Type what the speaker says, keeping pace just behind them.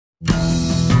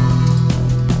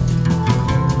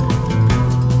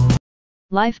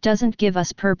Life doesn't give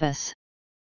us purpose.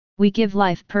 We give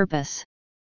life purpose.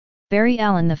 Barry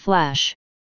Allen The Flash.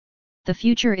 The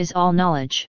future is all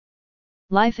knowledge.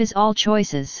 Life is all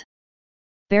choices.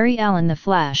 Barry Allen The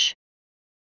Flash.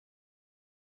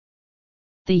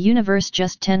 The universe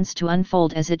just tends to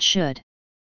unfold as it should.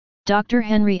 Dr.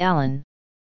 Henry Allen.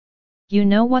 You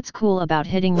know what's cool about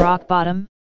hitting rock bottom?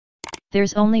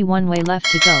 There's only one way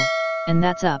left to go, and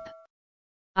that's up.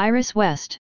 Iris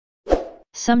West.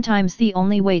 Sometimes the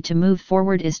only way to move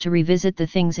forward is to revisit the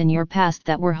things in your past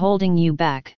that were holding you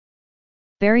back.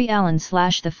 Barry Allen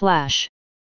The Flash.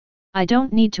 I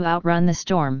don't need to outrun the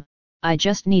storm, I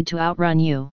just need to outrun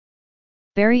you.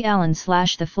 Barry Allen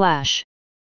The Flash.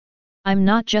 I'm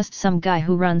not just some guy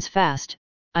who runs fast,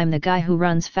 I'm the guy who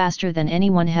runs faster than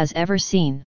anyone has ever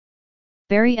seen.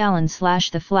 Barry Allen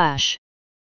The Flash.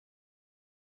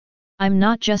 I'm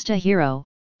not just a hero,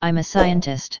 I'm a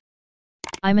scientist.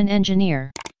 I'm an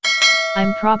engineer.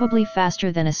 I'm probably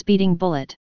faster than a speeding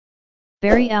bullet.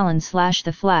 Barry Allen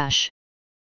The Flash.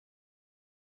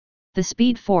 The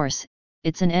Speed Force,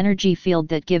 it's an energy field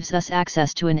that gives us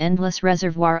access to an endless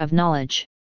reservoir of knowledge.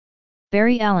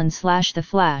 Barry Allen The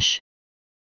Flash.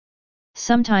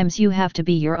 Sometimes you have to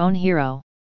be your own hero.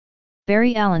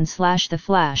 Barry Allen The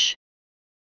Flash.